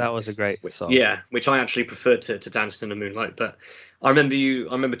that album. That was a great song. Yeah, which I actually preferred to Dancing in the Moonlight. But I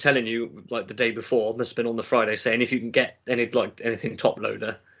remember telling you like the day before, must have been on the Friday, saying if you can get anything Top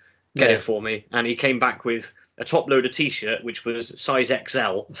Loader, get it for me. And he came back with a Top Loader T-shirt, which was size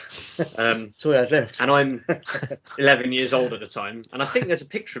XL. So I left. And I'm 11 years old at the time, and I think there's a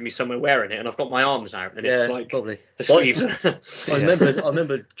picture of me somewhere wearing it, and I've got my arms out, and it's like probably the sleeves. I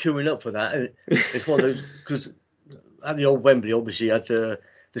remember queuing up for that, and it's one of those, because at the old Wembley, obviously, you had the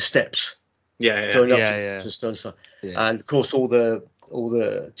steps. Going up to stuff. Yeah. And of course, all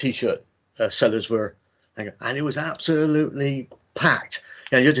the T-shirt sellers were, and it was absolutely packed.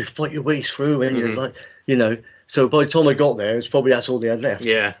 You had to fight your way through, and you're like, So by the time I got there, it's probably that's all they had left.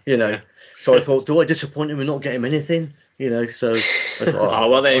 So I thought, do I disappoint him and not get him anything? So I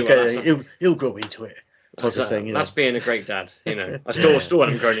thought, there you go. He'll grow into it. That's being a great dad. I still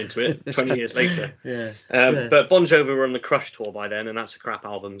haven't grown into it 20 years later. Yeah. But Bon Jovi were on the Crush tour by then, and that's a crap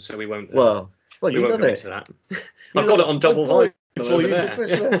album, so we won't. You won't love go it. into that. I've got it on double vinyl. Before you but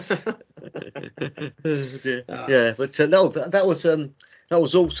that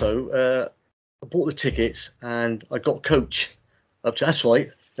was also I bought the tickets and I got coach up to. That's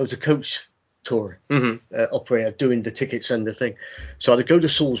right. There was a coach tour operator doing the tickets and the thing. So I had to go to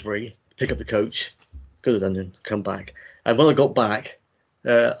Salisbury, pick up the coach, go to London, come back. And when I got back,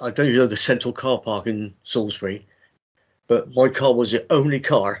 I don't even know the central car park in Salisbury, but my car was the only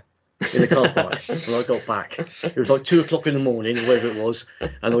car in the car park when I got back. It was like 2:00 in the morning, or whatever it was,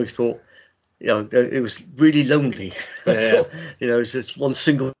 and I thought, it was really lonely. It was just one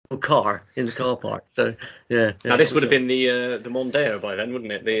single car in the car park. So Now this would have been the Mondeo by then,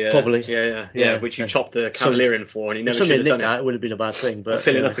 wouldn't it? Probably. Yeah. Which you chopped the Cavalier in for, and he never should have done it. That would have been a bad thing, but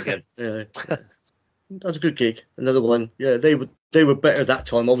filling up again. that's a good gig. Another one. Yeah, they were better that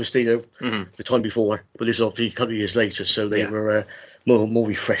time. Obviously, the time before, but this is obviously a couple of years later, so they were more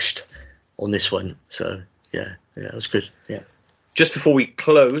refreshed on this one. So yeah, it was good. Yeah. Just before we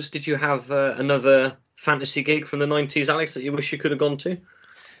close, did you have another fantasy gig from the 90s, Alex, that you wish you could have gone to?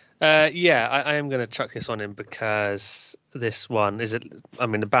 Yeah, I am going to chuck this on in because this one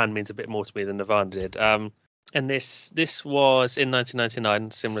the band means a bit more to me than Nirvana did. And this was in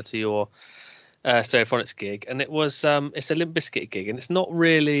 1999, similar to your Stereophonics gig, and it was it's a Limp Bizkit gig, and it's not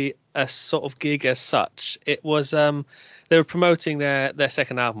really a sort of gig as such. It was they were promoting their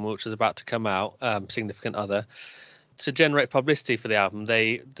second album, which was about to come out, Significant Other. To generate publicity for the album,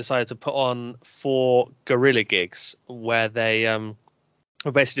 they decided to put on 4 guerrilla gigs where they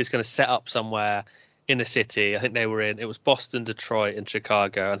were basically just going to set up somewhere in a city. I think it was Boston, Detroit, and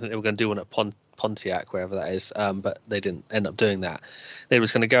Chicago. I think they were going to do one at Pontiac, wherever that is, but they didn't end up doing that. They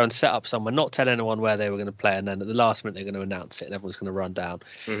was going to go and set up somewhere, not tell anyone where they were going to play, and then at the last minute they're going to announce it and everyone's going to run down.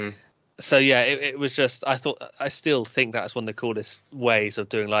 So yeah, it was just, I still think that's one of the coolest ways of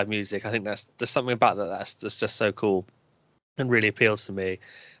doing live music. I think there's something about that's just so cool and really appeals to me.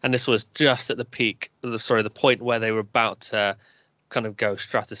 And this was just at the the point where they were about to kind of go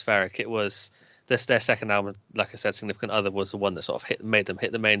stratospheric. It was their second album, like I said, Significant Other, was the one that sort of made them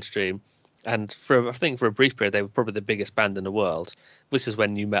hit the mainstream. And I think for a brief period, they were probably the biggest band in the world. This is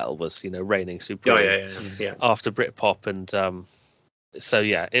when nu metal was, reigning supreme. Yeah. After Britpop, and so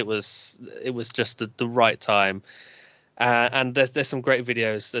yeah, it was just the right time. And there's some great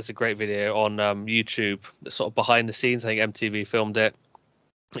videos. There's a great video on YouTube that's sort of behind the scenes. I think MTV filmed it.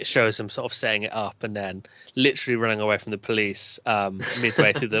 It shows them sort of setting it up and then literally running away from the police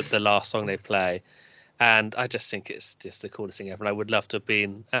midway through the last song they play. And I just think it's just the coolest thing ever. And I would love to have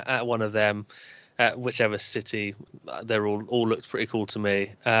been at one of them, whichever city. They're all looked pretty cool to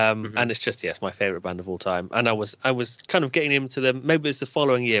me. And it's just, it's my favorite band of all time. And I was kind of getting into them. Maybe it's the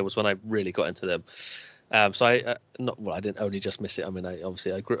following year was when I really got into them. So I didn't only just miss it. I mean, I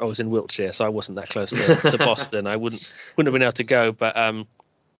was in Wiltshire, so I wasn't that close to Boston. I wouldn't have been able to go. But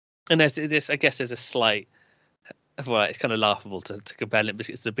and there's this, I guess, there's a slight. Well, it's kind of laughable to compare Limp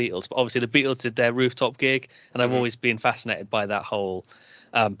Bizkit to the Beatles, but obviously the Beatles did their rooftop gig, and I've always been fascinated by that whole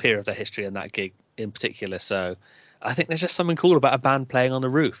period of their history and that gig in particular. So I think there's just something cool about a band playing on the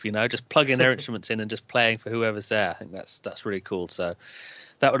roof, just plugging their instruments in and just playing for whoever's there. I think that's really cool. So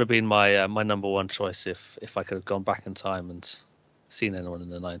that would have been my number one choice if I could have gone back in time and seen anyone in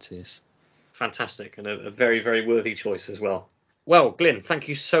the 90s. Fantastic, and a very, very worthy choice as well. Well, Glyn, thank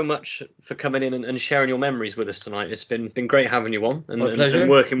you so much for coming in and sharing your memories with us tonight. It's been great having you on and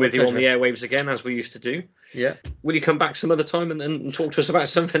working with you on the airwaves again, as we used to do. Yeah. Will you come back some other time and talk to us about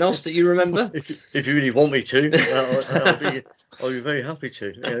something else that you remember? if you really want me to, I'll be very happy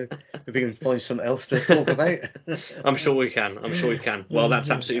to. If we can find something else to talk about. I'm sure we can. Well, that's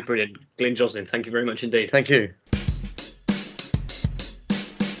absolutely brilliant. Glyn Joslin, thank you very much indeed. Thank you.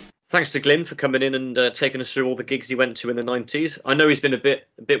 Thanks to Glyn for coming in and taking us through all the gigs he went to in the 90s. I know he's been a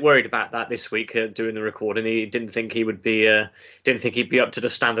bit worried about that this week doing the recording. He didn't think he'd be up to the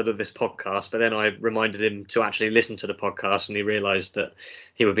standard of this podcast. But then I reminded him to actually listen to the podcast, and he realised that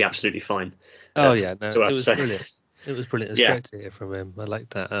he would be absolutely fine. It was brilliant. It was brilliant. It was great to hear from him. I like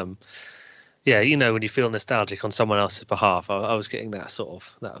that. When you feel nostalgic on someone else's behalf, I was getting that sort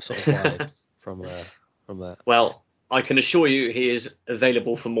of vibe from that. Well, I can assure you he is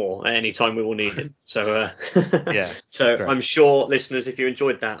available for more at any time we will need him. So, So great. I'm sure, listeners, if you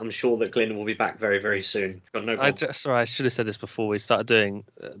enjoyed that, I'm sure that Glyn will be back very, very soon. I should have said this before we started doing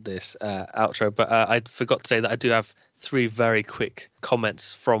this outro, but I forgot to say that I do have 3 very quick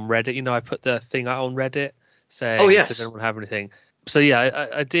comments from Reddit. I put the thing out on Reddit saying, does anyone have anything? So yeah,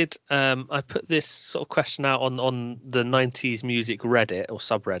 I did. I put this sort of question out on the 90s music Reddit or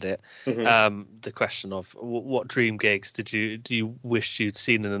subreddit. The question of what dream gigs do you wish you'd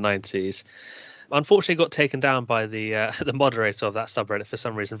seen in the 90s? Unfortunately, got taken down by the moderator of that subreddit for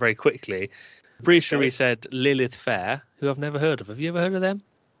some reason very quickly. Briefly said Lilith Fair, who I've never heard of. Have you ever heard of them?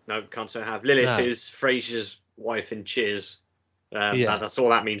 No, can't say I have. Lilith is Frasier's wife in Cheers. That's all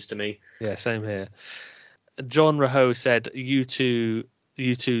that means to me. Yeah, same here. John Raho said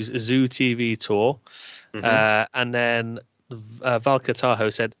U2's Zoo TV tour. And then Valka Tahoe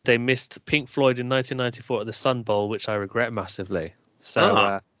said they missed Pink Floyd in 1994 at the Sun Bowl, which I regret massively.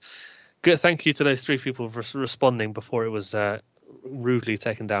 So good. Thank you to those 3 people for responding before it was rudely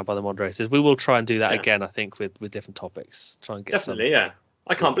taken down by the moderators. We will try and do that again, I think, with different topics. Try and get definitely,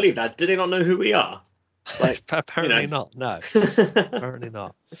 I can't believe that. Do they not know who we are? Apparently not. No, apparently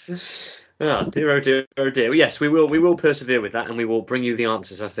not. Oh dear, oh dear, oh dear. Yes, we will persevere with that, and we will bring you the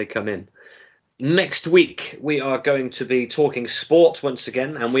answers as they come in. Next week, we are going to be talking sport once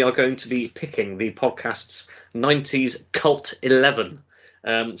again, and we are going to be picking the podcast's 90s Cult 11.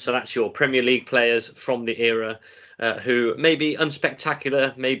 So that's your Premier League players from the era who may be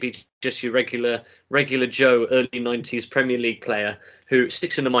unspectacular, maybe just your regular Joe early 90s Premier League player who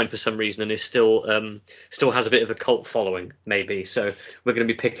sticks in the mind for some reason and is still has a bit of a cult following, maybe. So we're going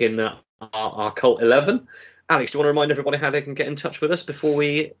to be picking our Cult 11. Alex, do you want to remind everybody how they can get in touch with us before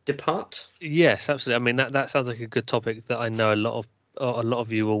we depart? Yes, absolutely. I mean, that sounds like a good topic that I know a lot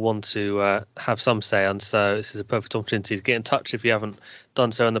of you will want to have some say on. So this is a perfect opportunity to get in touch if you haven't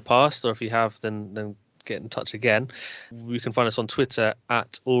done so in the past, or if you have, then get in touch again. You can find us on Twitter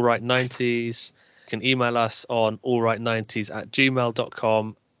at allright90s. You can email us on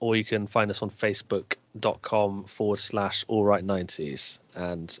allright90s@gmail.com, or you can find us on facebook.com/allright90s,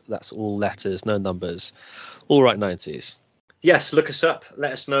 and that's all letters, no numbers. Allright90s. Yes, look us up.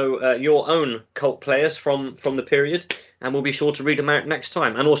 Let us know your own cult players from the period, and we'll be sure to read them out next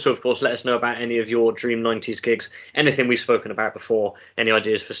time. And also, of course, let us know about any of your dream 90s gigs, anything we've spoken about before, any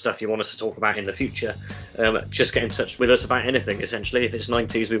ideas for stuff you want us to talk about in the future. Just get in touch with us about anything, essentially. If it's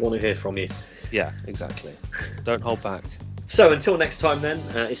 90s, we want to hear from you. Yeah, exactly. Don't hold back. So until next time then,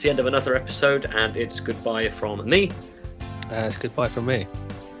 it's the end of another episode, and it's goodbye from me. It's goodbye from me.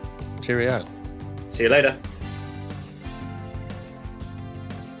 Cheerio. See you later.